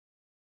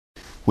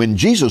When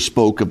Jesus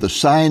spoke of the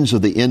signs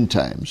of the end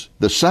times,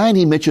 the sign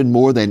he mentioned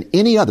more than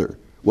any other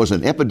was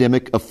an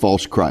epidemic of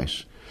false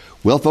Christs.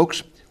 Well,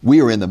 folks,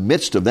 we are in the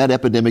midst of that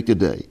epidemic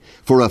today.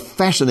 For a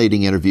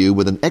fascinating interview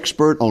with an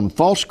expert on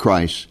false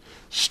Christs,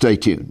 stay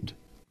tuned.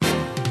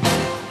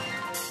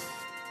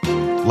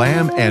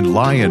 Lamb and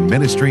Lion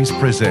Ministries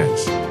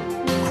presents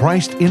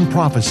Christ in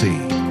Prophecy,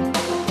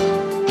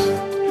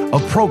 a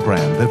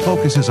program that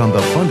focuses on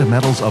the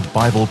fundamentals of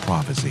Bible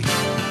prophecy,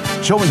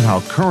 showing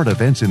how current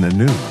events in the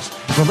news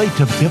relate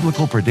to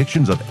biblical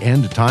predictions of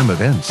end-time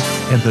events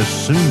and the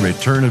soon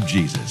return of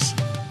Jesus.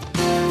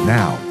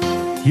 Now,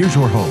 here's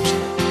your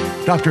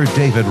host, Dr.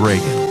 David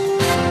Reagan.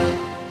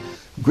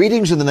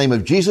 Greetings in the name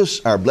of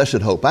Jesus, our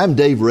blessed hope. I'm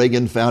Dave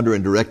Reagan, founder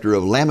and director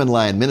of Lamb and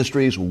Lion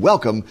Ministries.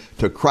 Welcome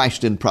to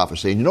Christ in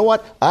Prophecy. And you know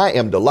what? I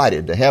am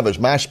delighted to have as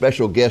my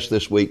special guest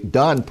this week,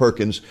 Don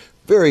Perkins,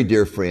 very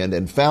dear friend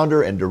and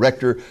founder and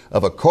director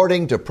of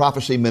According to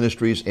Prophecy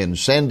Ministries in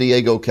San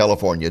Diego,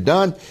 California.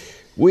 Don,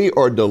 we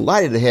are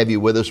delighted to have you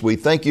with us. We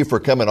thank you for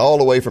coming all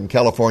the way from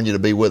California to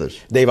be with us.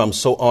 Dave, I'm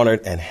so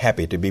honored and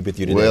happy to be with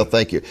you today. Well,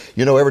 thank you.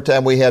 You know, every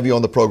time we have you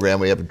on the program,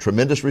 we have a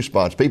tremendous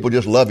response. People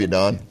just love you,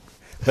 Don.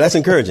 That's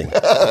encouraging.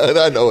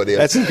 I know it is.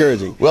 That's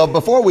encouraging. Well,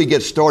 before we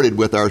get started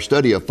with our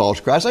study of false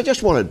Christ, I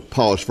just want to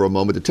pause for a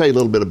moment to tell you a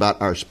little bit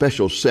about our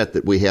special set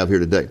that we have here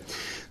today.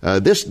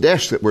 This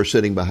desk that we're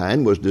sitting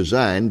behind was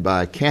designed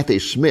by Kathy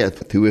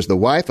Smith, who is the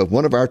wife of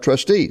one of our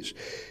trustees.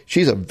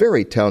 She's a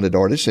very talented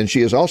artist, and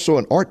she is also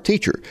an art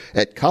teacher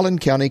at Collin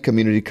County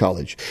Community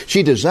College.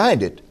 She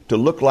designed it to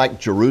look like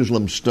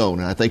Jerusalem stone,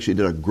 and I think she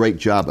did a great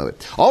job of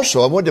it.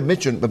 Also, I wanted to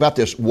mention about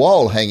this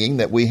wall hanging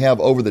that we have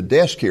over the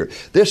desk here.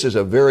 This is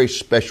a very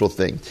special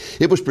thing.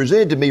 It was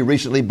presented to me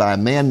recently by a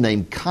man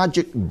named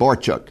Kajik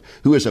Barchuk,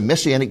 who is a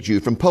Messianic Jew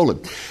from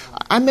Poland.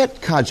 I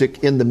met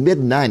Kajik in the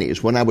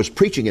mid-90s when I was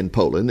preaching in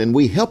Poland, and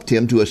we helped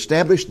him to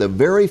establish the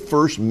very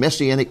first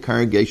Messianic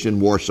congregation in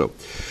Warsaw.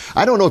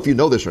 I don't know if you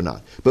know this or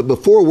not, but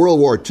before World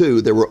War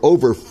II, there were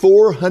over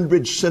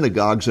 400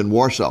 synagogues in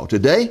Warsaw.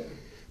 Today,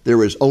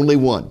 there is only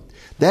one.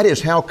 That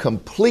is how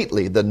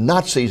completely the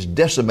Nazis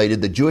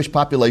decimated the Jewish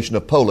population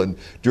of Poland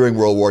during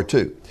World War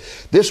II.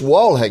 This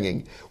wall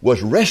hanging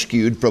was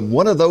rescued from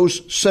one of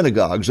those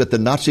synagogues that the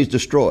Nazis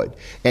destroyed,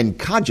 and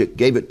Kajik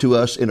gave it to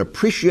us in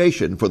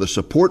appreciation for the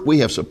support we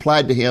have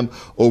supplied to him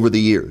over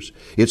the years.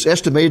 It's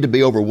estimated to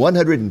be over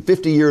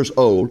 150 years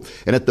old,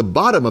 and at the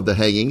bottom of the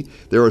hanging,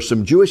 there are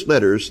some Jewish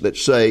letters that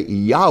say,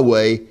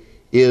 Yahweh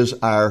is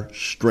our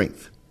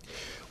strength.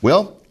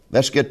 Well,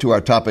 let's get to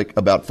our topic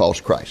about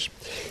false Christ.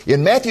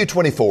 In Matthew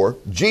 24,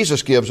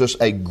 Jesus gives us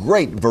a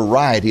great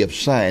variety of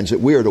signs that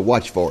we are to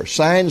watch for,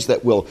 signs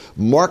that will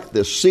mark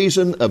the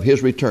season of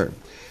His return.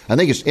 I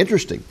think it's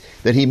interesting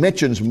that He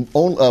mentions,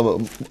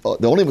 the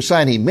only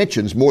sign He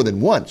mentions more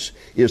than once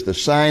is the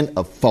sign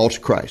of false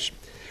Christ.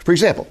 For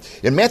example,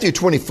 in Matthew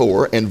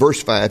 24 and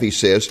verse 5, He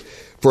says,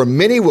 "For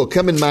many will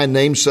come in my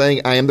name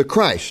saying, I am the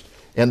Christ,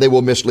 and they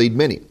will mislead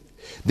many."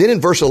 Then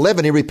in verse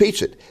 11, he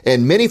repeats it.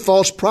 "And many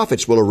false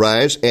prophets will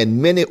arise,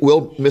 and many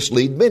will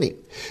mislead many."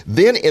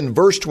 Then in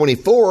verse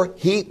 24,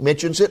 he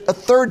mentions it a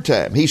third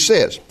time. He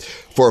says,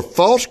 "For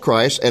false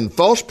Christs and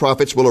false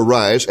prophets will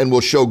arise, and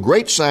will show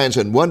great signs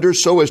and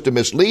wonders, so as to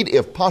mislead,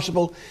 if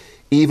possible,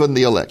 even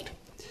the elect."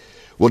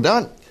 Well,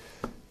 Don,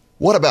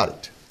 what about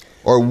it?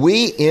 Are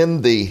we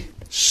in the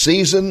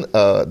season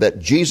that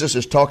Jesus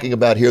is talking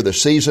about here, the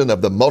season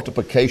of the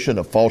multiplication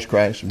of false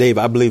Christ? Dave,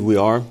 I believe we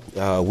are.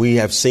 We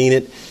have seen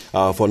it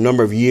for a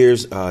number of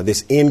years,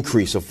 this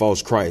increase of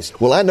false Christ.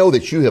 Well, I know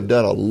that you have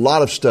done a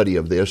lot of study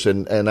of this,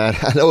 and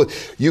I know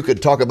you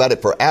could talk about it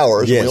for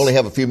hours. Yes. We only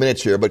have a few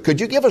minutes here, but could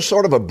you give us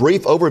sort of a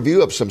brief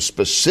overview of some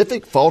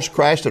specific false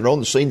Christs that are on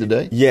the scene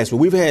today? Yes, well,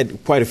 we've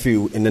had quite a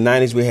few. In the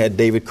 90s, we had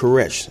David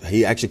Koresh.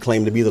 He actually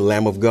claimed to be the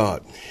Lamb of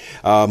God.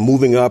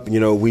 Moving up,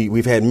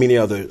 we've had many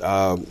other.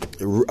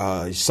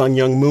 Sun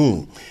Myung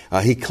Moon.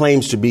 He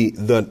claims to be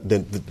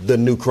the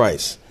new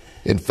Christ.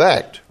 In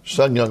fact,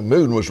 Sun Myung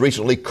Moon was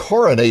recently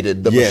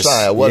coronated the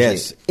Messiah,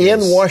 wasn't he? In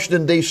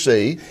Washington,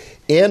 D.C.,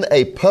 in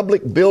a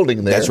public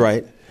building there. That's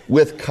right.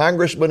 With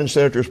congressmen and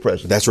senators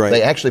present. That's right.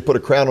 They actually put a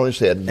crown on his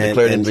head and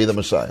declared him to be the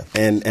Messiah.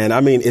 And I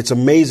mean, it's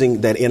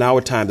amazing that in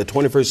our time, the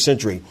 21st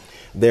century,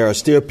 there are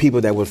still people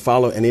that would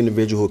follow an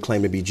individual who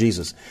claim to be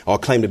Jesus or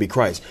claim to be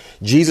Christ.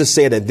 Jesus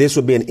said that this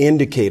would be an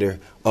indicator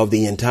of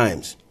the end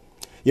times.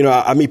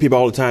 I meet people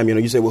all the time,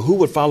 you say, well, who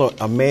would follow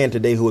a man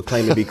today who would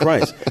claim to be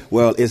Christ?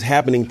 Well, it's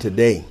happening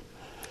today.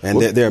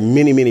 And there are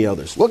many, many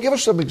others. Well, give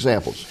us some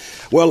examples.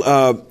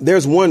 Well,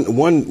 there's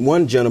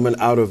one gentleman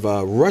out of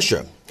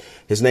Russia.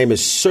 His name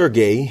is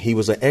Sergei. He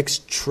was an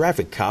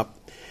ex-traffic cop.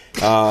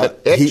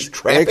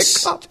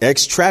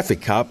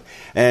 Ex-traffic cop.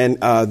 And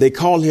they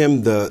call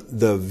him the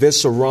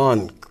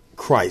Vissarion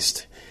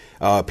Christ.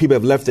 People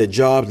have left their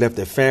jobs, left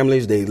their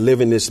families. They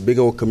live in this big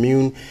old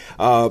commune.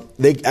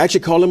 They actually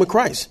call him a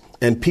Christ.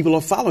 And people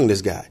are following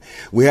this guy.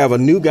 We have a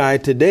new guy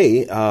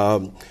today,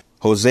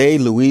 Jose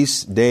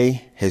Luis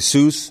de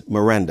Jesus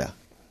Miranda.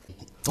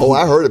 Oh,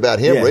 I heard about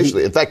him Yeah,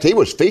 recently. In fact, he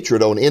was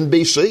featured on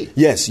NBC.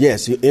 Yes,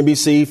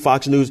 NBC,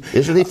 Fox News.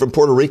 Isn't he from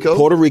Puerto Rico?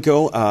 Puerto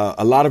Rico.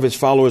 A lot of his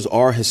followers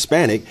are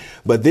Hispanic,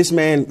 but this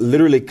man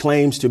literally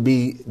claims to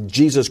be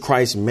Jesus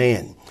Christ's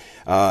man.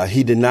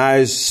 He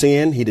denies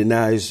sin. He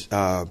denies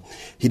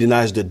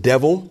the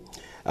devil.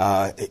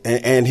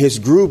 And his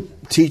group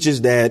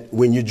teaches that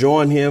when you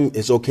join him,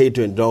 it's okay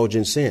to indulge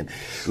in sin.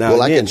 Now,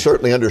 well, again, I can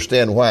certainly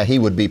understand why he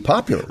would be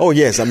popular. Oh,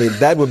 yes. I mean,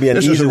 that would be an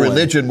This easy is a one.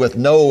 religion with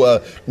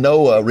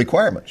no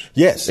requirements.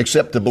 Yes.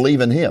 Except to believe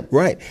in him.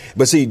 Right.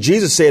 But see,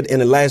 Jesus said in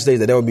the last days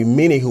that there would be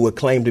many who would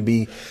claim to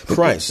be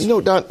Christ. You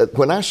know, Don,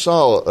 when I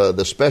saw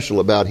the special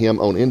about him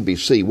on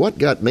NBC, what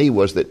got me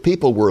was that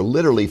people were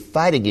literally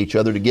fighting each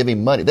other to give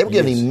him money. They were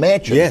giving him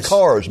mansions,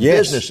 cars,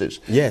 businesses.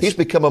 Yes. He's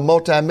become a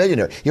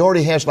multimillionaire. He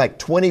already has like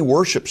 20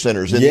 worship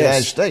centers in the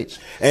United States.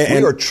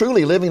 And we are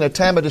truly living in a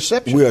time of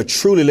deception. We are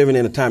truly living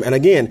in a time. And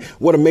again,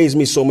 what amazed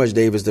me so much,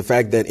 Dave, is the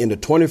fact that in the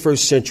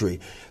 21st century,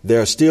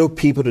 there are still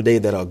people today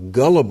that are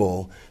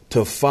gullible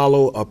to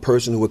follow a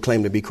person who would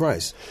claim to be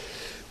Christ.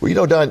 Well, you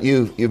know, Don,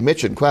 you've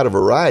mentioned quite a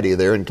variety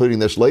there, including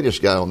this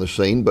latest guy on the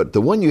scene. But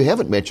the one you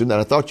haven't mentioned that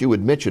I thought you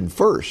would mention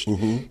first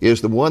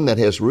is the one that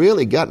has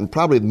really gotten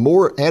probably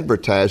more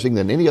advertising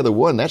than any other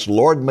one. That's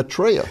Lord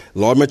Maitreya.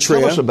 Lord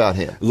Maitreya. Tell us about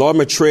him. Lord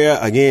Maitreya,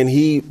 again,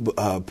 he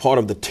part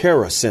of the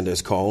Terra Center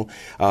is called.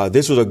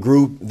 This was a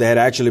group that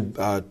actually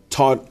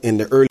taught in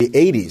the early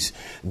 80s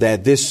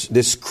that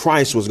this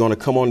Christ was going to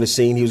come on the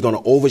scene. He was going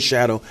to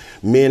overshadow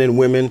men and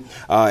women.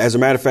 As a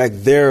matter of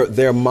fact,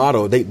 their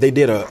motto, they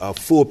did a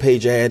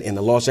full-page ad in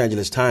the Los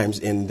Angeles Times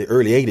in the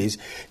early 80s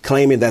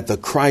claiming that the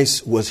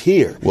Christ was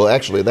here. Well,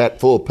 actually, that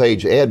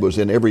full-page ad was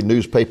in every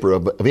newspaper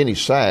of any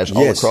size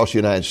all across the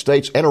United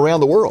States and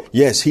around the world.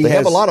 Yes, they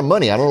have a lot of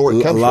money. I don't know where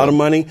it comes from. A lot of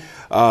money.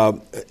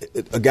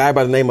 A guy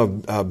by the name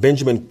of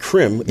Benjamin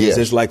Krim is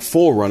his like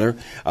forerunner.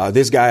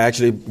 This guy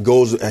actually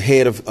goes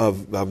ahead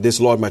of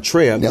this Lord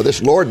Maitreya. Now,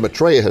 this Lord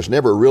Maitreya has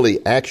never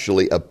really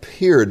actually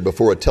appeared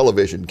before a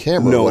television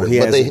camera. No, but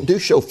they do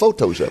show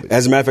photos of him.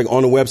 As a matter of fact,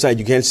 on the website,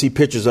 you can see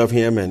pictures of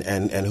him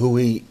and who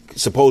he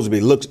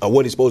supposedly looks, or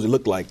what he supposedly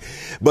looked like.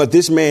 But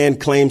this man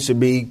claims to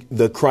be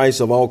the Christ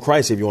of all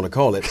Christ, if you want to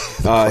call it.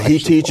 He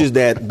teaches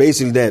that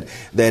basically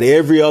that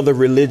every other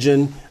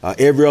religion,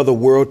 every other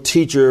world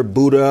teacher,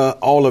 Buddha,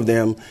 all of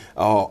them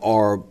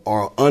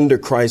are under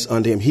Christ,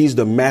 under him. He's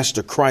the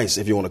master Christ,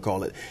 if you want to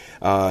call it.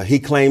 He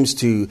claims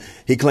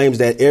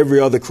that every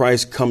other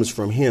Christ comes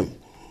from him.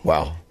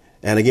 Wow.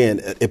 And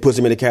again, it puts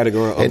him in the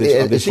category of this false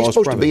prophet. Is he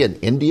supposed to be in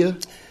India?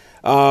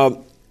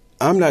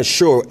 I'm not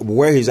sure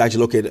where he's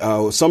actually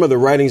located. Some of the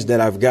writings that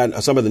I've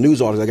gotten, some of the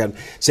news articles I got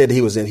said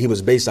that he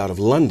was based out of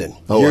London.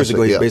 Years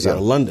ago, he was based out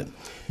of London.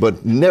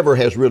 But never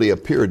has really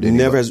appeared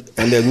anywhere. Never has,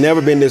 and there's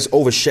never been this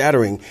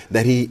overshadowing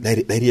that he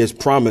has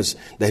promised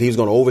that he was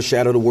going to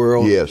overshadow the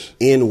world,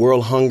 end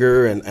world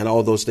hunger, and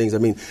all those things. I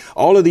mean,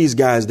 all of these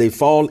guys, they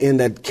fall in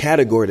that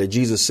category that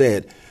Jesus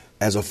said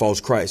as a false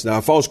Christ. Now,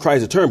 a false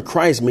Christ, the term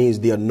Christ means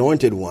the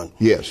anointed one.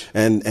 Yes.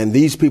 And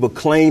these people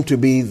claim to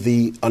be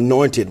the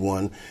anointed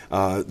one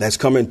that's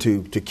coming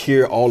to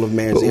cure all of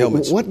man's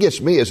ailments. What gets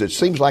me is it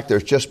seems like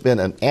there's just been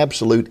an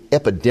absolute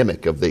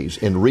epidemic of these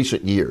in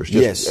recent years.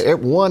 Just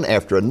one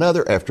after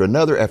another, after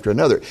another, after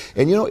another.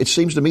 And, you know, it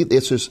seems to me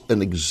this is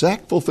an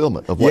exact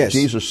fulfillment of what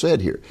Jesus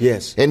said here.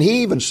 Yes. And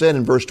he even said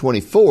in verse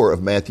 24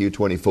 of Matthew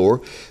 24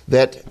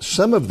 that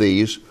some of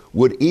these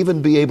would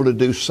even be able to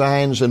do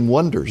signs and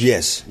wonders.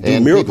 Yes,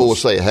 and miracles. People will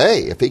say,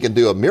 "Hey, if he can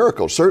do a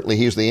miracle, certainly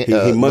he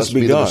must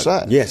be God. The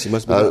Messiah." Yes, he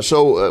must be God.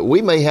 So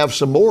we may have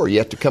some more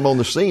yet to come on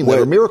the scene that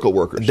are miracle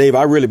workers. Dave,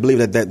 I really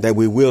believe that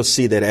we will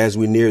see that as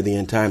we near the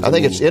end times. I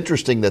think it's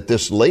interesting that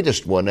this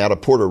latest one out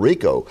of Puerto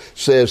Rico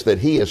says that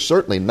he is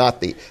certainly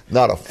not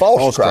a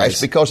false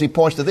Christ because he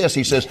points to this.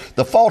 He says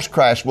the false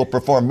Christ will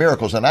perform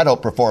miracles, and I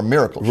don't perform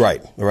miracles.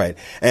 Right.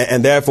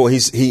 And therefore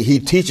he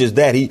teaches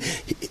that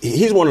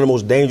he's one of the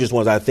most dangerous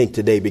ones I think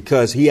today,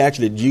 because he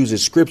actually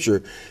uses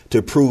scripture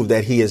to prove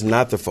that he is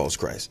not the false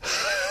Christ.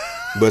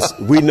 But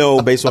we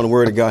know, based on the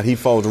word of God, he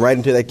falls right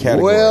into that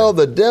category. Well,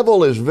 the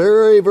devil is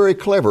very, very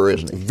clever,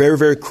 isn't he? Very,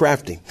 very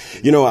crafty.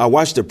 You know, I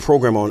watched a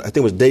program on, I think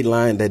it was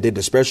Dateline that did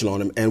the special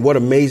on him, and what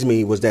amazed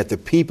me was that the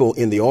people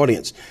in the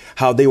audience,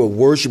 how they were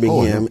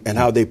worshiping him and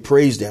how they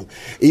praised him,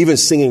 even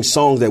singing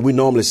songs that we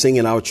normally sing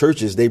in our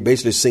churches. They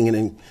basically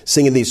singing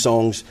these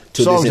songs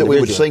to songs this that we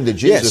would sing to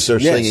Jesus.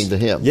 They're singing to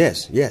him.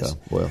 Yes.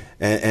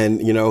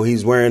 And you know,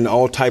 he's wearing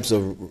all types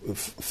of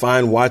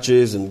fine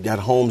watches and got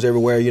homes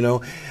everywhere. You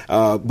know,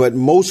 but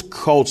most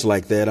cults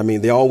like that, I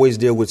mean, they always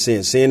deal with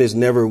sin. Sin is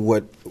never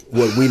what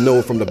we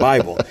know from the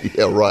Bible.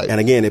 Yeah, right. And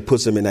again, it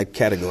puts them in that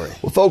category.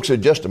 Well, folks,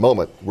 in just a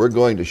moment, we're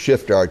going to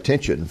shift our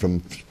attention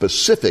from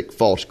specific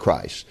false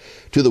Christs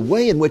to the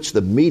way in which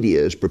the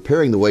media is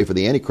preparing the way for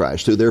the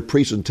Antichrist through their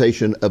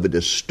presentation of a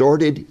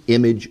distorted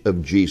image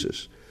of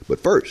Jesus. But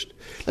first,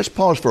 let's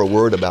pause for a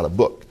word about a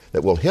book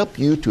that will help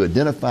you to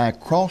identify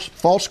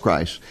false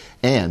Christs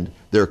and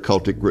their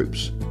cultic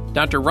groups.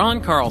 Dr.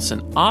 Ron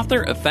Carlson,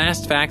 author of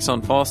Fast Facts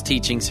on False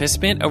Teachings, has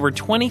spent over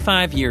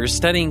 25 years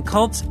studying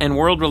cults and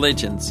world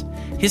religions.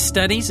 His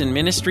studies and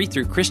ministry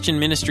through Christian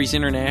Ministries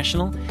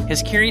International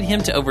has carried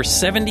him to over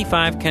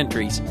 75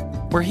 countries,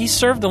 where he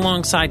served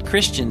alongside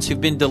Christians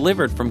who've been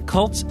delivered from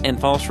cults and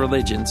false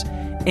religions,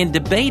 and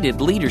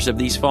debated leaders of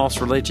these false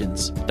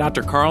religions.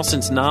 Dr.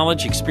 Carlson's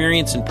knowledge,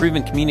 experience, and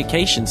proven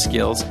communication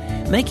skills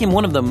make him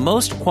one of the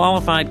most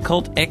qualified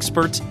cult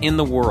experts in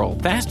the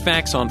world. Fast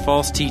Facts on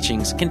False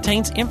Teachings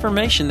contains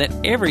information that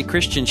every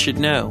Christian should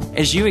know.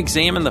 As you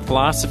examine the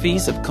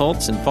philosophies of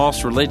cults and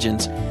false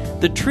religions,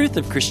 the truth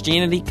of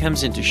Christianity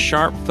comes into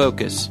sharp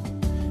focus.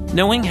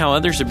 Knowing how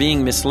others are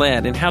being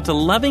misled and how to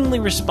lovingly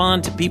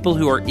respond to people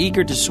who are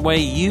eager to sway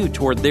you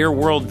toward their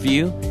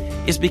worldview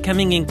is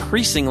becoming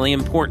increasingly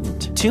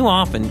important. Too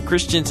often,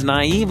 Christians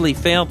naively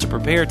fail to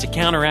prepare to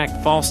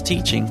counteract false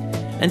teaching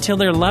until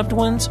their loved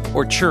ones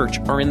or church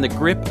are in the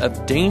grip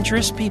of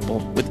dangerous people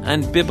with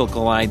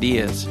unbiblical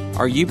ideas.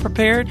 Are you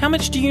prepared? How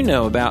much do you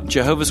know about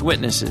Jehovah's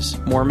Witnesses,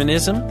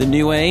 Mormonism, the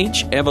New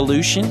Age,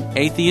 evolution,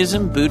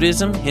 atheism,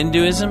 Buddhism,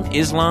 Hinduism,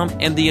 Islam,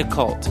 and the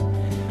occult?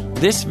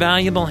 This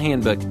valuable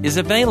handbook is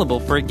available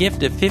for a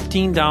gift of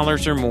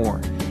 $15 or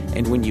more.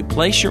 And when you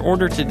place your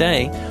order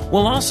today,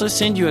 we'll also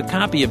send you a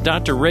copy of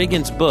Dr.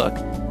 Reagan's book,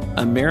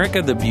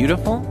 America the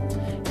Beautiful.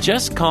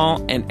 Just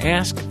call and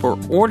ask for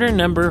order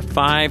number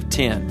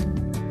 510.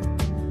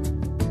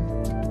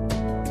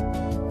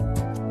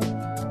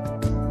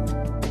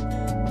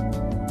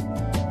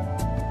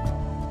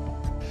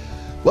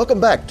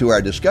 Welcome back to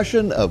our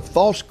discussion of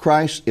false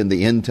Christ in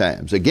the end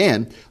times.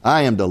 Again,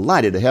 I am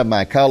delighted to have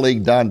my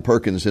colleague Don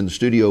Perkins in the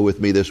studio with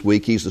me this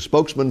week. He's the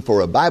spokesman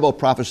for a Bible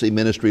prophecy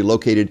ministry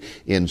located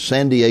in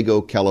San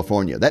Diego,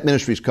 California. That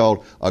ministry is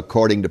called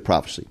According to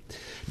Prophecy.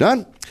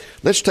 Don,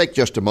 let's take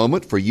just a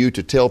moment for you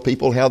to tell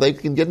people how they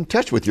can get in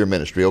touch with your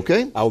ministry,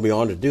 okay? I will be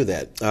honored to do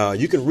that.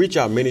 You can reach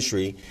our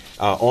ministry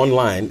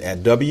online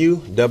at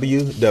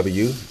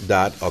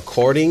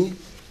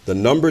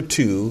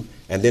www.according2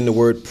 and then the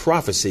word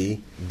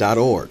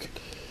prophecy.org.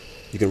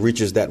 You can reach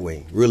us that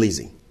way. Real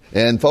easy.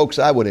 And folks,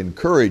 I would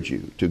encourage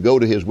you to go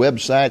to his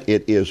website.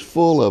 It is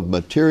full of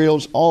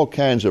materials, all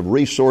kinds of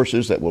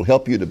resources that will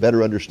help you to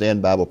better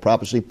understand Bible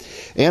prophecy.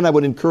 And I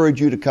would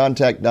encourage you to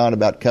contact Don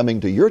about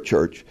coming to your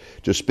church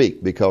to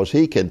speak, because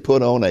he can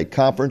put on a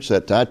conference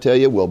that I tell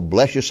you will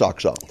bless your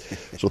socks off.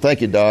 So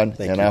thank you, Don,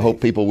 and I hope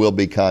people will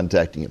be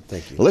contacting him.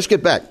 Thank you. Well, let's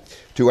get back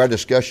to our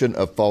discussion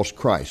of false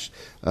Christ.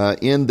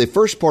 In the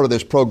first part of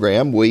this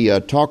program, we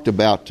talked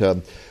about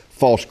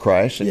false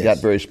Christ and got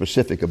very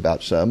specific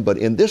about some. But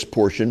in this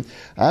portion,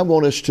 I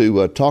want us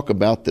to talk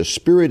about the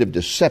spirit of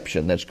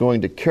deception that's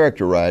going to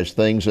characterize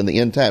things in the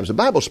end times. The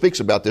Bible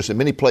speaks about this in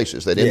many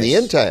places, that in the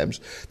end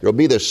times, there will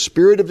be this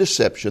spirit of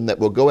deception that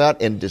will go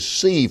out and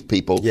deceive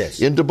people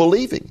into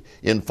believing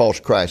in false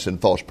Christ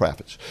and false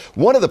prophets.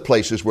 One of the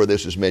places where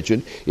this is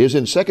mentioned is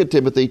in 2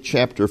 Timothy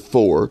chapter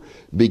 4,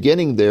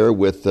 beginning there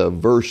with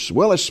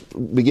let's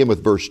begin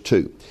with verse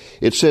 2.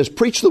 It says,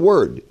 "Preach the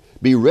word.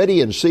 Be ready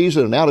in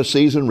season and out of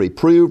season,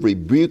 reprove,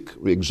 rebuke,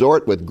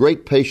 exhort with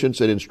great patience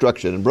and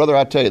instruction." And brother,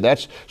 I tell you,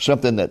 that's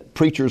something that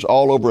preachers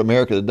all over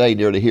America today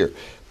need to hear.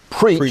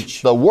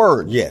 Preach the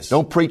word. Yes.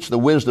 Don't preach the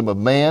wisdom of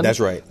man. That's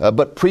right.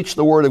 But preach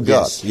the word of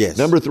God. Yes.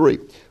 Number 3,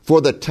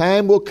 for the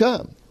time will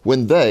come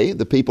when they,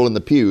 the people in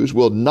the pews,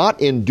 will not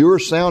endure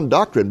sound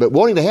doctrine, but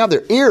wanting to have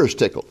their ears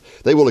tickled,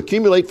 they will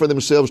accumulate for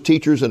themselves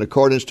teachers in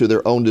accordance to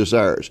their own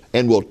desires,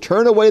 and will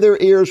turn away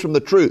their ears from the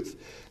truth,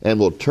 and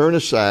will turn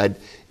aside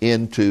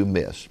into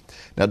myths.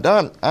 Now,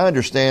 Don, I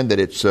understand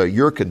that it's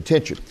your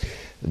contention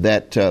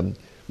that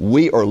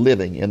we are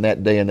living in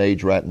that day and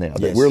age right now.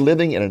 That we're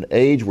living in an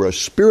age where a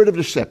spirit of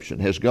deception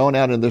has gone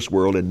out in this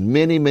world, and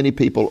many, many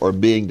people are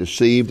being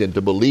deceived into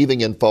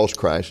believing in false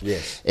Christ.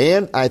 Yes.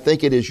 And I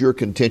think it is your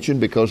contention,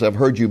 because I've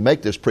heard you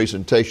make this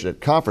presentation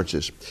at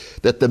conferences,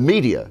 that the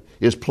media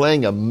is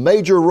playing a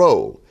major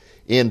role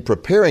in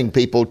preparing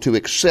people to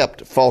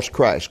accept false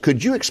Christ.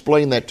 Could you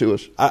explain that to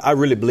us? I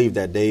really believe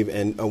that, Dave.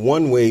 And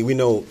one way we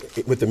know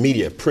with the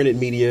media, printed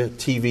media,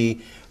 TV,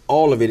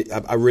 all of it,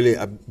 I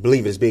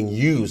believe is being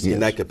used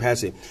in that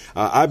capacity.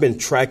 I've been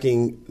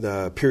tracking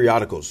the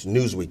periodicals,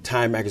 Newsweek,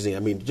 Time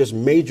Magazine, just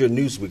major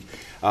Newsweek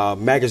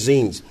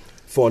magazines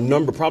for a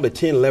number, probably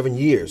 10, 11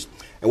 years.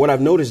 And what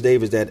I've noticed,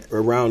 Dave, is that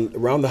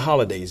around the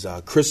holidays,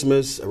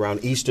 Christmas,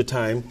 around Easter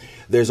time,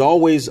 there's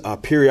always a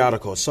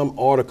periodical, some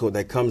article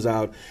that comes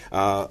out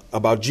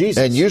about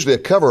Jesus. And usually a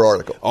cover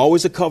article.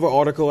 Always a cover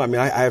article.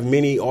 I have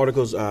many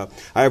articles. I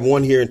have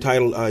one here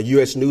entitled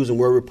U.S. News and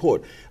World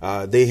Report.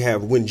 They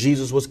have When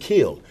Jesus Was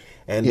Killed.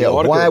 And the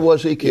article, why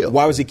was he killed?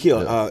 Why was he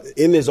killed?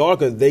 In this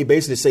article, they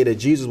basically say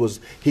that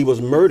he was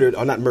murdered,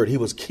 or not murdered, he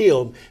was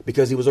killed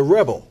because he was a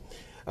rebel.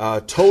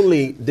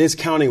 Totally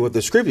discounting what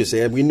the Scripture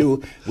said. We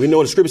know what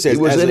the Scripture says.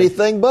 He was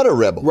anything but a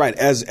rebel. Right.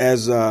 That's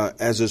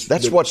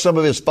what some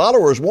of his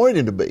followers wanted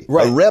him to be.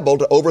 Right. A rebel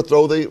to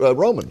overthrow the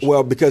Romans.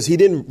 Well, because he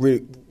didn't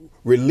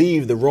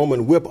relieve the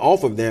Roman whip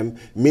off of them,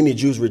 many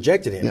Jews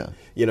rejected him. Yeah.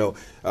 You know,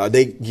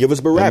 they give us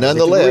Barabbas. And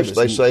nonetheless,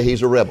 they say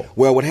he's a rebel.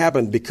 Well, what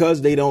happened,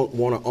 because they don't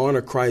want to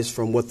honor Christ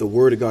from what the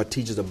Word of God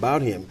teaches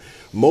about him,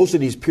 most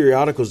of these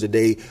periodicals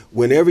today,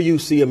 whenever you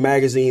see a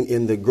magazine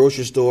in the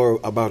grocery store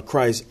about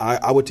Christ,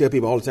 I would tell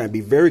people all the time,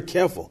 be very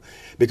careful,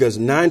 because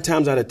 9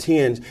 times out of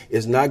 10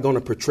 is not going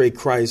to portray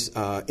Christ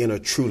in a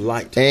true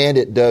light. And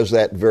it does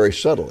that very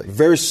subtly.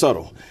 Very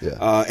subtle.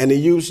 Yeah. And they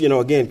use,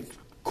 again,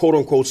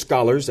 quote-unquote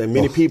scholars, and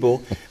many people,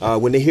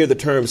 when they hear the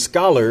term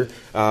scholar,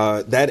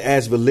 that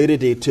adds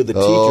validity to the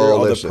teacher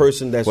or the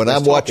person that's When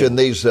I'm talking. watching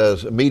these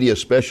media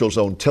specials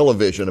on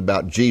television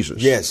about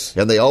Jesus, yes,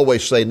 and they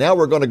always say, now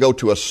we're going to go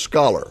to a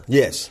scholar.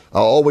 Yes. I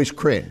always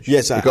cringe.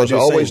 Yes, because I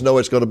always know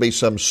it's going to be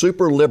some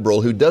super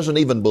liberal who doesn't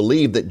even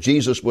believe that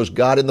Jesus was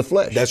God in the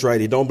flesh. That's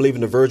right. He don't believe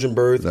in the virgin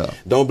birth. No.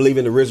 Don't believe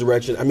in the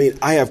resurrection. I mean,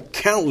 I have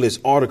countless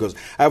articles.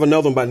 I have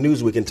another one by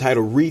Newsweek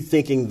entitled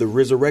 "Rethinking the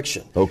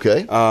Resurrection."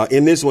 Okay.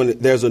 In this one,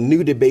 there's a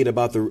new debate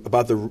about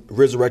the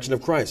resurrection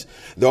of Christ.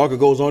 The article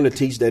goes on to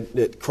teach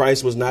that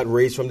Christ was not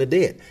raised from the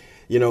dead.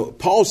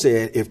 Paul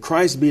said, if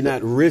Christ be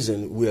not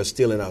risen, we are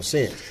still in our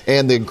sins.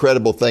 And the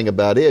incredible thing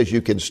about it is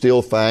you can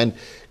still find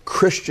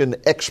Christian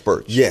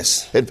experts.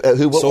 Yes.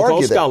 Who will so-called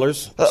argue that.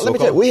 Scholars. Let me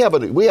tell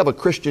you, we have a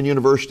Christian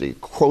university,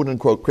 quote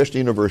unquote Christian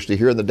university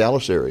here in the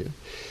Dallas area.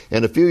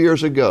 And a few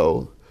years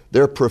ago,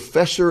 their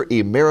professor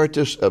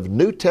emeritus of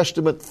New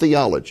Testament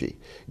theology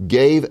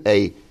gave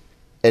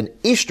an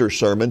Easter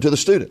sermon to the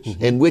students,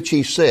 in which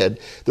he said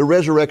the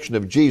resurrection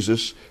of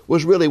Jesus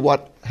was really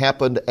what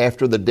happened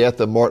after the death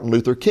of Martin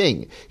Luther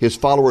King. His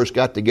followers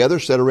got together,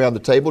 sat around the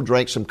table,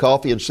 drank some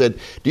coffee, and said,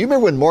 do you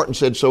remember when Martin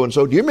said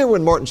so-and-so? Do you remember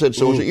when Martin said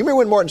so-and-so? Do you remember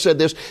when Martin said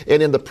this?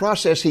 And in the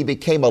process, he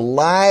became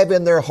alive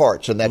in their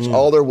hearts, and that's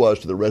all there was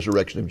to the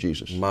resurrection of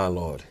Jesus. My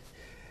Lord.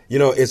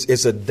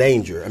 It's a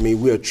danger. I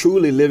mean, we are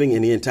truly living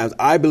in the end times.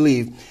 I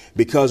believe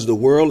because the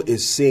world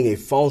is seeing a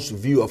false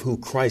view of who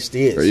Christ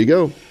is. There you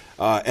go.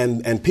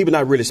 And people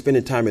not really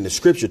spending time in the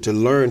Scripture to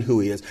learn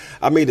who he is.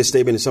 I made this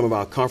statement in some of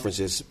our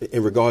conferences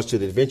in regards to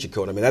the Da Vinci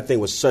Code. I mean, that thing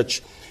was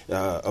such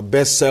a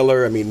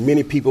bestseller. I mean,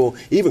 many people,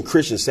 even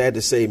Christians, sad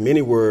to say,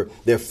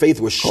 their faith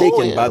was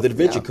shaken by the Da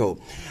Vinci Code.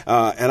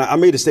 And I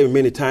made a statement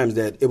many times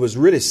that it was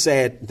really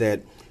sad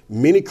that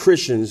many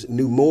Christians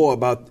knew more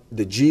about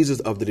the Jesus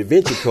of the Da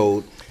Vinci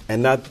Code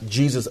and not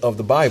Jesus of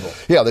the Bible.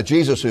 Yeah, the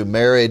Jesus who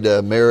married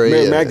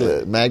Mary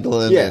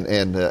Magdalene yeah.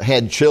 and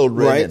had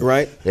children.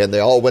 Right. And they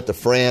all went to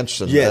France.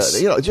 And, yes.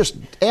 Just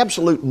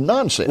absolute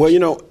nonsense. Well,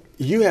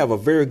 you have a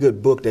very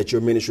good book that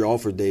your ministry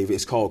offered, Dave.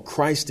 It's called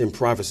Christ in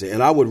Prophecy.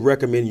 And I would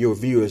recommend your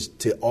viewers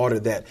to order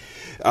that.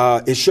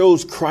 It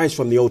shows Christ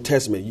from the Old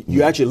Testament.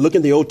 You actually look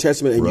in the Old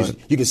Testament and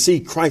you can see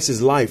Christ's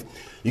life.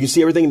 You can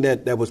see everything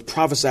that was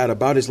prophesied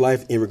about his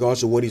life in regards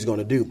to what he's going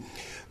to do.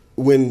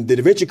 When the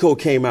Da Vinci Code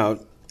came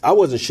out, I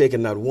wasn't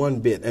shaken not one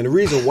bit. And the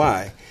reason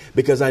why,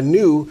 because I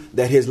knew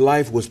that his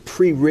life was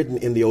pre-written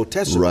in the Old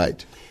Testament.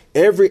 Right.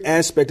 Every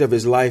aspect of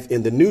his life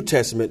in the New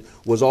Testament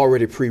was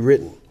already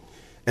pre-written.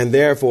 And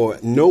therefore,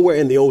 nowhere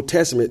in the Old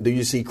Testament do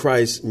you see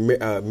Christ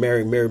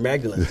marrying Mary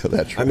Magdalene.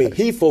 That's right. I mean,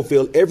 he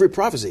fulfilled every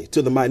prophecy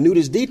to the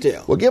minutest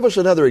detail. Well, give us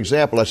another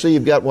example. I see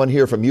you've got one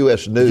here from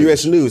U.S. News.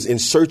 U.S. News, In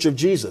Search of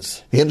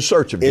Jesus. In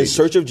Search of Jesus. In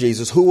Search of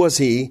Jesus. Who was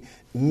he?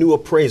 New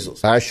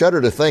appraisals. I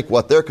shudder to think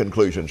what their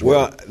conclusions were.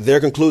 Well, their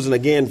conclusion,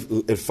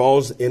 again, it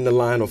falls in the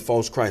line of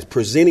false Christ,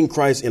 presenting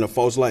Christ in a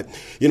false light.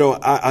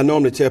 I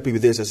normally tell people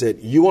this. I said,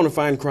 you want to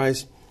find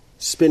Christ?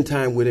 Spend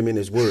time with him in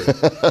his word.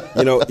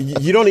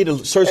 You don't need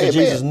to search for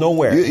Jesus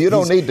nowhere. You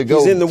don't need to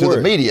go in the to word.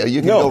 the media.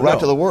 You can go right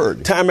to the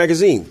word. Time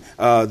Magazine,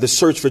 The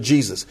Search for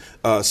Jesus.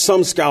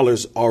 Some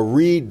scholars are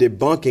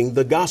re-debunking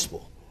the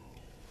gospel.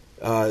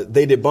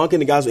 They debunking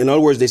the gospel. In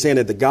other words, they're saying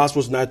that the gospel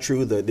is not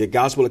true, the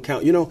gospel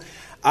account.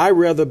 I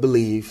rather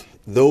believe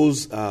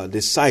those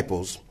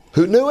disciples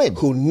who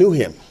knew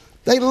him.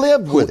 They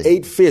lived with him. Who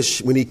ate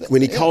fish when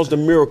he caused the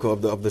miracle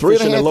of the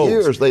fish and the 3.5 loaves.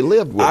 years they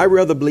lived with him. I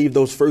rather believe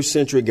those first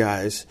century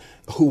guys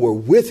who were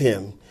with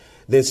him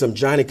than some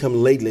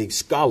Johnny-come-lately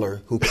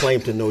scholar who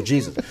claimed to know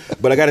Jesus.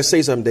 But I got to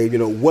say something, Dave.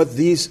 What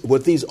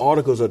these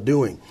articles are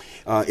doing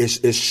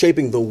is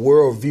shaping the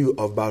worldview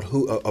about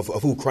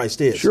who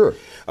Christ is. Sure.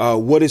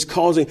 What is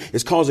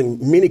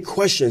causing many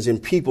questions in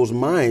people's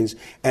minds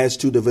as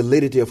to the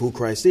validity of who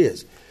Christ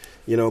is.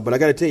 But I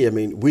got to tell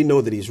you, we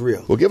know that he's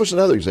real. Well, give us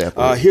another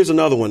example. Here's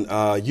another one.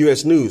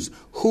 U.S. News.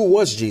 Who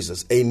was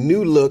Jesus? A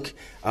new look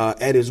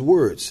at his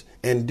words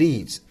and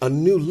deeds. A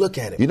new look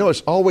at him.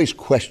 It's always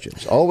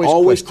questions.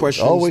 Always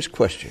questions. Always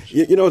questions.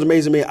 What's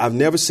amazing to me? I've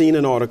never seen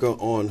an article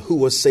on who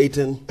was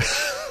Satan.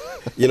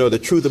 The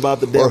truth about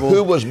the devil. Or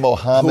who was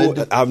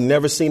Muhammad. I've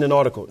never seen an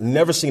article.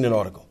 Never seen an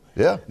article.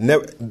 Yeah.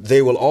 Never,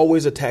 they will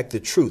always attack the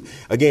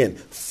truth. Again,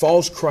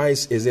 false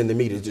Christ is in the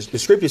media. The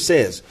scripture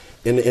says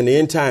in the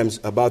end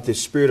times about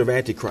this spirit of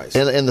Antichrist.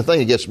 And the thing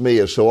that gets me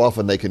is so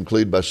often they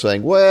conclude by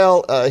saying,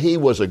 well, he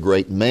was a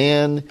great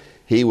man.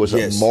 He was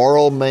Yes. a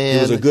moral man.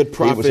 He was a good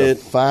prophet. He was a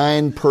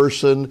fine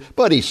person,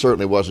 but he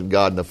certainly wasn't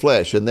God in the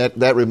flesh. And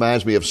that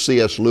reminds me of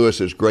C.S.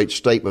 Lewis's great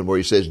statement where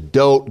he says,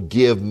 "Don't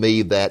give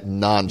me that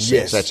nonsense."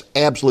 Yes. That's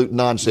absolute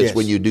nonsense Yes.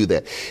 when you do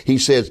that. He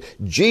says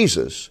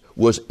Jesus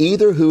was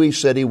either who he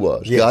said he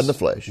was, Yes. God in the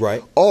flesh,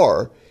 Right.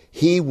 or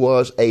he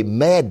was a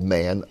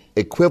madman,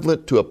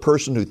 equivalent to a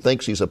person who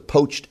thinks he's a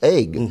poached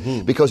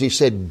egg, because he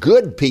said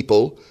good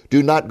people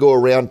do not go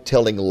around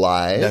telling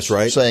lies. That's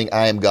right. Saying,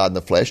 "I am God in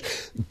the flesh."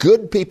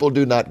 Good people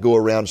do not go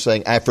around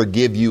saying, "I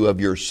forgive you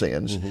of your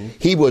sins."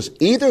 He was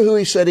either who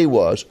he said he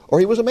was, or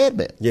he was a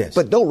madman. Yes.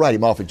 But don't write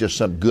him off as just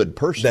some good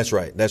person. That's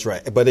right. That's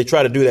right. But they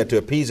try to do that to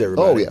appease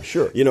everybody. Oh, yeah,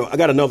 sure. You know, I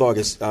got another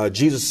August,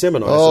 Jesus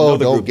Seminar. That's Oh,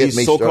 another don't group. get These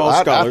me so-called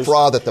started. scholars. I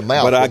froth at the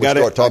mouth but when I we gotta,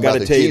 start talking I gotta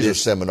about the tell you Jesus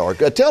this. Seminar.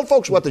 Tell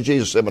folks what the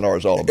Jesus Seminar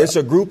is all about. It's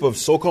a group of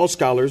so-called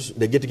scholars.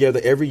 They get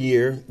together every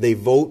year. They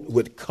vote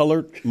with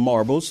colored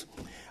marbles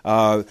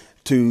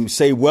to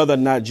say whether or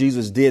not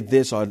Jesus did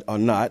this or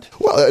not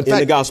in fact,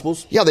 the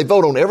Gospels. Yeah, they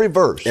vote on every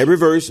verse. Every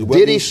verse.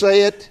 Did he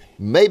say it?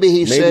 Maybe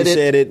he said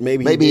it.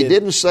 Maybe he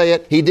didn't say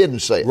it. He didn't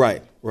say it.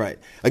 Right, right.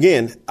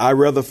 Again, I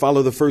rather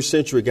follow the first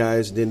century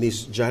guys than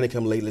these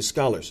Johnny-come-lately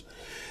scholars.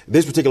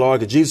 This particular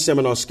article, Jesus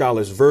Seminar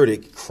Scholars'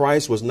 verdict,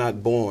 Christ was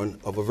not born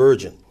of a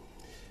virgin.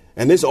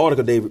 And this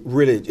article, David,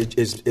 really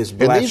is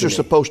blasphemy. And these are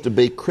supposed to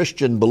be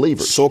Christian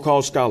believers.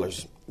 So-called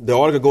scholars. The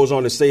article goes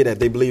on to say that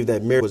they believe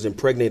that Mary was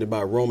impregnated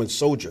by a Roman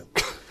soldier.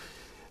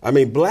 I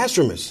mean,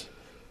 blasphemous.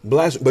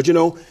 But you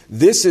know,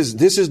 this is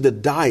the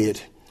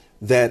diet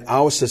that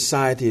our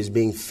society is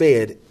being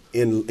fed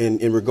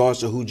in regards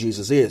to who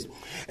Jesus is.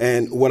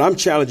 And what I'm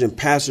challenging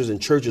pastors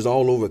and churches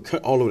all over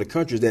the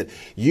country is that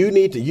you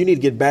need to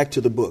get back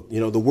to the book.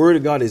 You know, the Word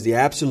of God is the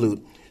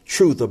absolute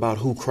truth about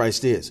who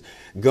Christ is.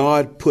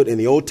 God put in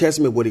the Old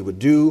Testament what he would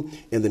do.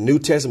 In the New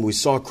Testament, we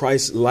saw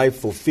Christ's life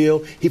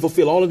fulfilled. He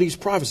fulfilled all of these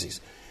prophecies.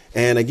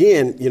 And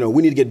again, you know,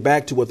 we need to get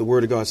back to what the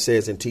Word of God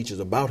says and teaches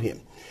about him.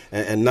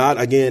 And not,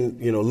 again,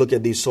 you know, look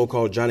at these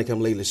so-called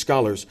Johnny-come-lately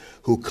scholars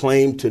who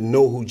claim to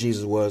know who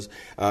Jesus was.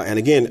 And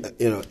again,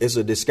 you know, it's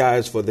a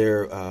disguise for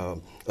their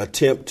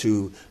attempt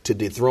to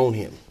dethrone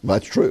him.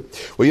 That's true.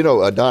 Well, you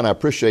know, Don, I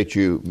appreciate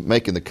you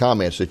making the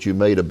comments that you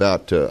made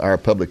about our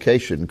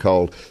publication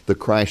called The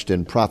Christ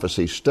in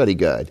Prophecy Study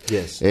Guide.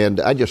 Yes. And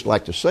I'd just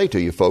like to say to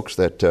you folks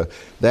that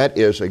that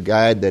is a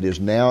guide that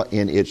is now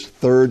in its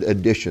third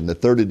edition. The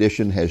third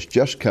edition has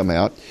just come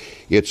out.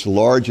 It's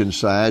large in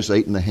size,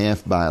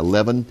 8.5 by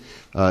 11.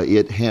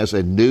 It has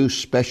a new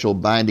special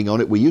binding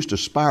on it. We used to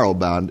spiral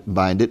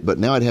bind it, but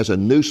now it has a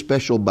new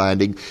special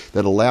binding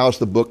that allows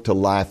the book to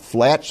lie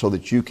flat so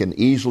that you can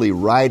easily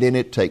write in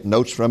it, take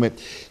notes from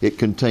it. It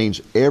contains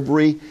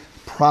every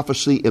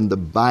prophecy in the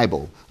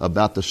Bible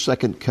about the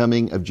second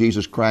coming of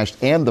Jesus Christ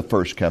and the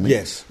first coming.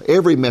 Yes.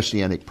 Every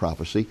messianic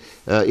prophecy.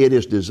 It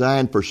is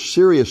designed for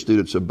serious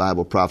students of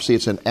Bible prophecy.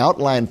 It's an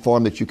outline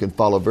form that you can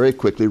follow very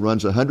quickly,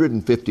 runs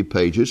 150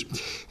 pages,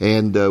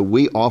 and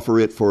we offer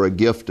it for a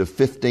gift of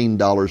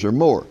 $15 or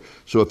more.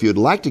 So if you'd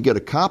like to get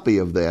a copy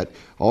of that,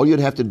 all you'd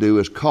have to do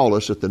is call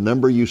us at the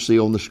number you see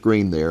on the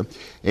screen there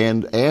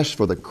and ask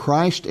for the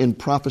Christ in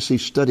Prophecy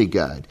Study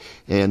Guide.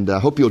 And I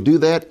hope you'll do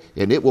that,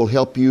 and it will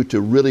help you to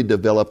really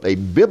develop a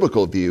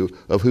biblical view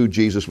of who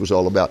Jesus was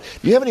all about.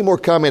 Do you have any more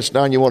comments,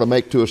 Don, you want to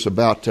make to us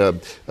about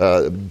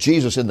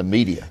Jesus in the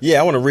media? Yeah,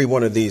 I want to read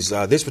one of these.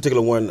 This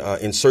particular one,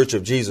 In Search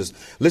of Jesus.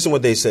 Listen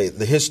what they say.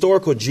 The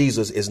historical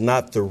Jesus is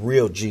not the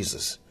real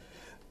Jesus.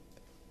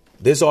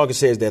 This article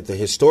says that the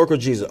historical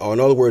Jesus, or in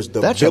other words, the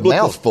That's biblical...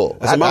 a mouthful.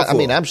 That's a mouthful. I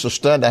mean, I'm so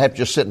stunned I have to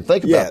just sit and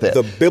think about that.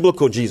 The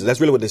biblical Jesus. That's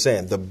really what they're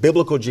saying. The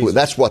biblical Jesus. Well,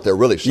 that's what they're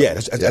really saying. Yeah,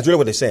 that's really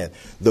what they're saying.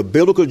 The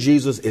biblical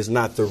Jesus is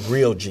not the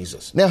real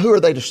Jesus. Now, who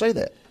are they to say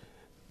that?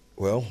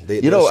 Well,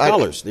 they're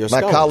scholars. They're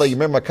scholars. Colleague, you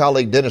remember my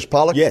colleague Dennis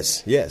Pollock?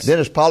 Yes.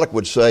 Dennis Pollock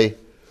would say,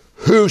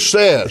 "Who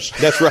says?"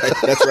 That's right.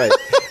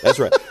 That's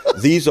right.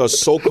 These are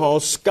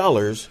so-called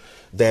scholars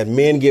that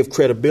men give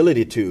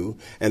credibility to,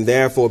 and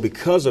therefore,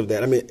 because of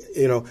that, I mean,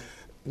 you know,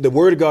 the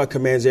Word of God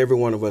commands every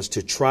one of us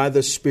to try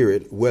the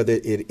Spirit, whether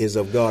it is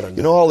of God or not.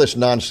 You know, all this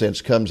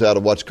nonsense comes out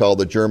of what's called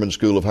the German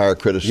School of Higher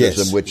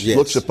Criticism, which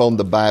looks upon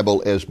the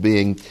Bible as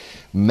being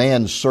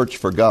man's search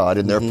for God,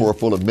 and therefore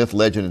full of myth,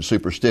 legend, and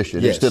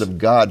superstition, instead of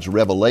God's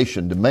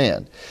revelation to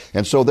man.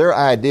 And so their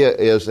idea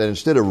is that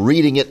instead of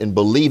reading it and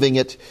believing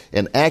it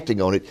and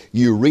acting on it,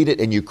 you read it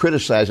and you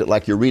criticize it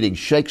like you're reading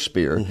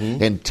Shakespeare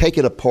and take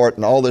it apart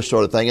and all this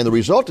sort of thing. And the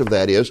result of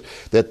that is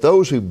that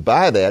those who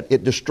buy that,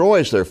 it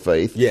destroys their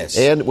faith. Yes.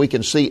 And we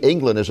can see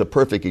England as a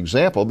perfect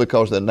example,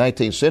 because in the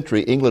 19th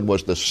century, England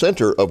was the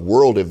center of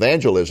world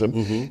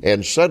evangelism.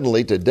 And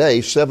suddenly today,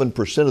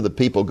 7% of the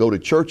people go to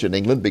church in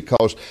England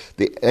because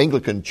the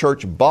Anglican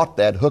Church bought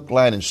that hook,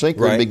 line, and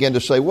sinker and began to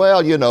say,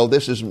 well, you know,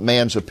 this is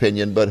man's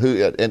opinion, but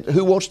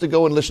who wants to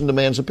go and listen to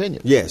man's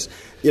opinion? Yes.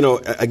 You know,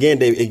 again,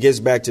 Dave, it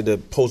gets back to the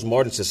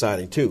postmodern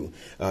society, too.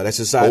 That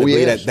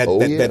society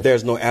that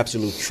there's no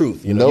absolute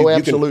truth. You know,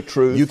 absolute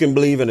truth. You can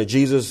believe in a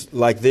Jesus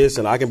like this,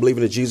 and I can believe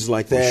in a Jesus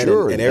like that.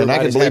 Sure. And I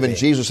can believe in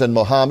Jesus and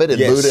Muhammad and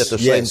Buddha at the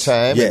same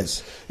time.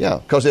 Yes. Yeah,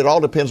 because it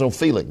all depends on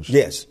feelings.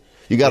 Yes.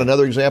 You got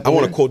another example? I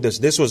want to quote this.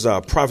 This was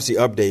a prophecy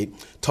update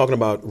talking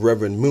about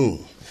Reverend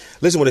Moon.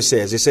 Listen what it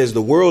says. It says,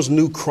 the world's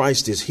new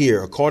Christ is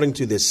here, according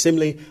to the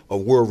Assembly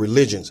of World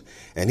Religions.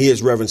 And he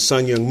is Reverend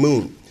Sun Myung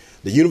Moon.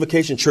 The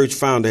Unification Church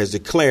founder has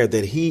declared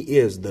that he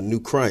is the new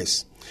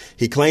Christ.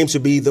 He claims to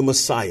be the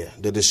Messiah,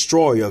 the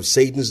destroyer of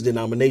Satan's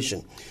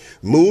denomination.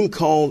 Moon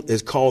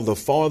is called the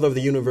father of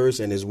the universe,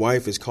 and his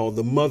wife is called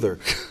the mother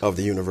of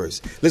the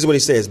universe. Listen what he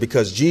says,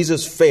 because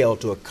Jesus failed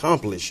to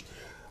accomplish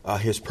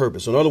his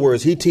purpose. So in other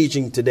words, he's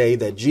teaching today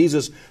that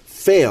Jesus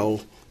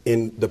failed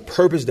in the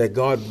purpose that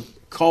God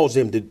calls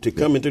him to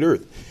come into the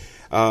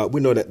earth. We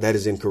know that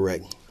is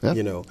incorrect,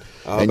 Yep.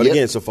 But yet,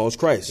 again, it's a false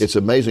Christ. It's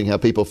amazing how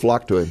people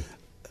flock to him.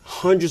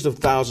 Hundreds of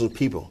thousands of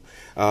people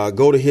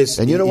go to his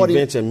And you know what?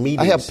 events and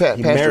meetings. I have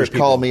pastors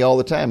call me all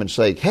the time and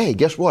say, hey,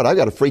 guess what? I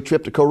got a free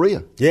trip to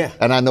Korea. Yeah.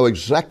 And I know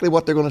exactly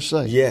what they're going to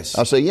say. Yes.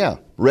 I say, yeah,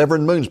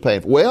 Reverend Moon's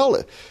paying for it.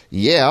 Well,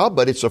 yeah,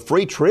 but it's a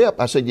free trip.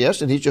 I said,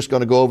 yes, and he's just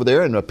going to go over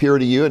there and appear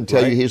to you and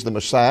tell you he's the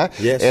Messiah.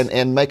 Yes.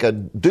 And make a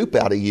dupe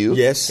out of you.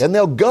 Yes. And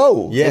they'll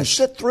go Yes. and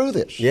sit through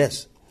this.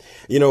 Yes.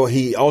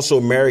 He also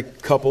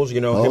married couples.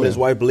 Him and his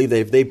wife believe that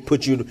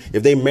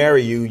if they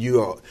marry you,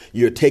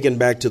 you're taken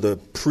back to the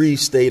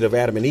pre-state of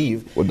Adam and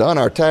Eve. Well, Don,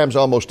 our time's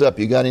almost up.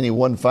 You got any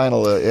one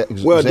final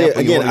example? Well,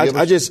 again,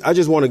 I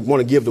just want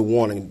to give the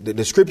warning.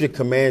 The Scripture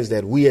commands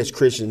that we as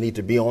Christians need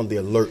to be on the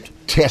alert.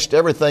 Test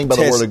everything by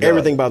the Word of God.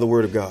 Everything by the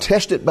Word of God.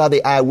 Test it by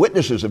the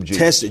eyewitnesses of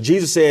Jesus. Test it.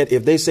 Jesus said,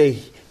 if they say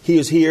he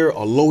is here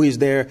or lo, he's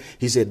there,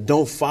 he said,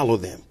 don't follow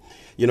them.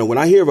 When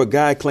I hear of a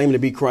guy claiming to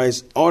be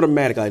Christ,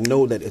 automatically I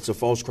know that it's a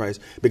false Christ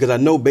because I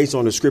know based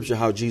on the Scripture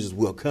how Jesus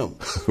will come.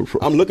 Right.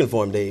 I'm looking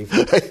for him, Dave.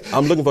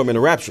 I'm looking for him in the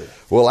rapture.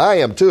 Well, I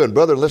am too. And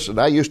brother, listen,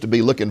 I used to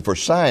be looking for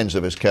signs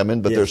of his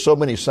coming, but there's so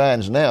many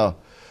signs now.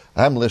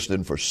 I'm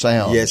listening for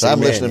sounds. Yes,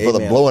 I'm listening for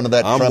the blowing of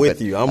that trumpet. I'm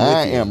with you.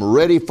 I am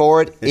ready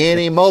for it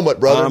any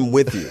moment, brother. I'm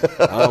with you.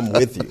 I'm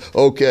with you.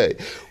 Okay.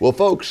 Well,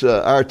 folks,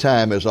 our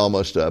time is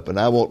almost up, and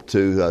I want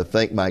to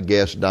thank my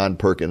guest, Don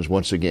Perkins,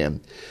 once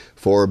again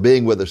for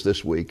being with us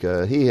this week.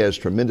 He has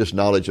tremendous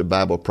knowledge of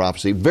Bible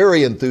prophecy,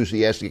 very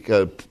enthusiastic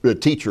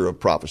teacher of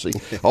prophecy.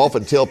 I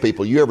often tell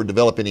people, you ever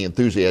develop any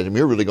enthusiasm,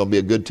 you're really going to be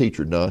a good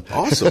teacher, Don.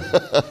 Awesome.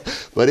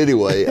 But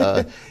anyway,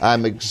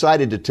 I'm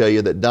excited to tell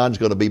you that Don's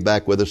going to be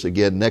back with us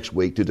again next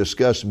week to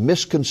discuss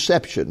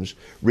misconceptions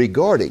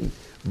regarding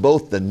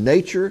both the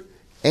nature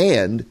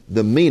and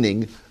the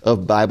meaning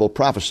of Bible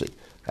prophecy.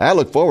 I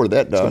look forward to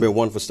that, Don. It's going to be a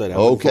wonderful study.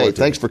 Okay,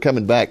 thanks for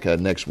coming back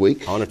next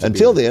week.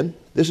 Until then,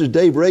 this is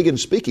Dave Reagan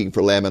speaking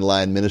for Lamb and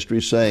Lion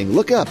Ministries saying,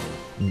 look up,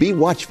 be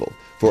watchful,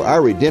 for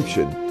our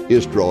redemption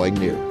is drawing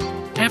near.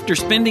 After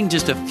spending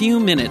just a few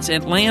minutes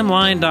at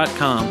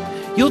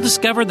lamblion.com, you'll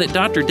discover that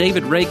Dr.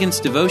 David Reagan's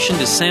devotion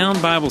to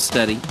sound Bible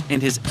study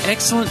and his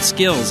excellent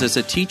skills as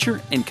a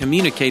teacher and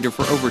communicator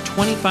for over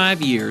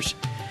 25 years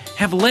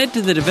have led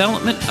to the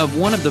development of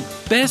one of the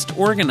best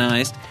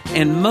organized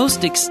and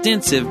most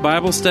extensive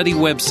Bible study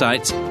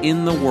websites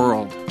in the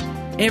world.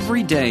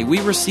 Every day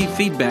we receive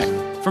feedback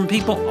from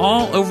people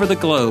all over the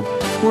globe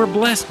who are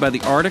blessed by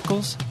the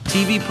articles,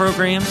 TV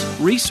programs,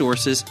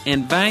 resources,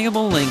 and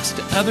valuable links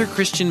to other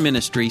Christian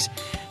ministries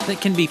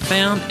that can be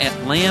found at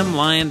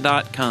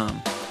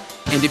lamblion.com.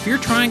 And if you're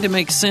trying to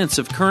make sense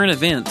of current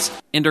events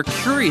and are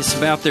curious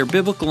about their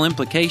biblical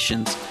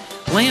implications,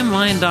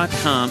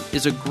 lamblion.com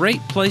is a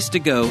great place to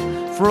go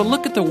for a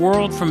look at the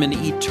world from an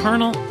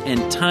eternal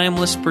and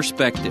timeless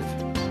perspective.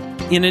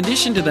 In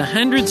addition to the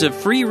hundreds of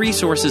free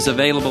resources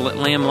available at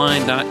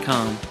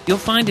lamblion.com, you'll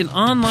find an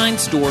online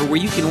store where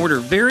you can order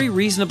very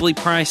reasonably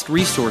priced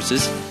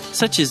resources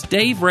such as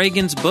Dave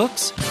Reagan's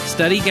books,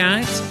 study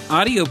guides,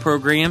 audio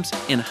programs,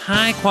 and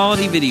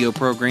high-quality video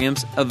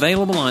programs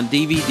available on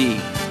DVD.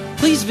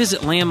 Please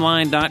visit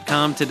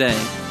lamblion.com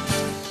today.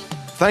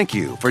 Thank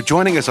you for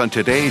joining us on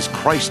today's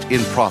Christ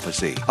in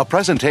Prophecy, a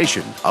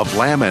presentation of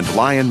Lamb and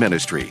Lion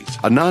Ministries,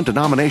 a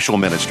non-denominational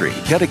ministry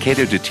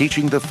dedicated to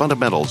teaching the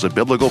fundamentals of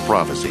biblical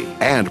prophecy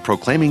and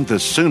proclaiming the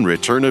soon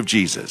return of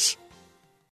Jesus.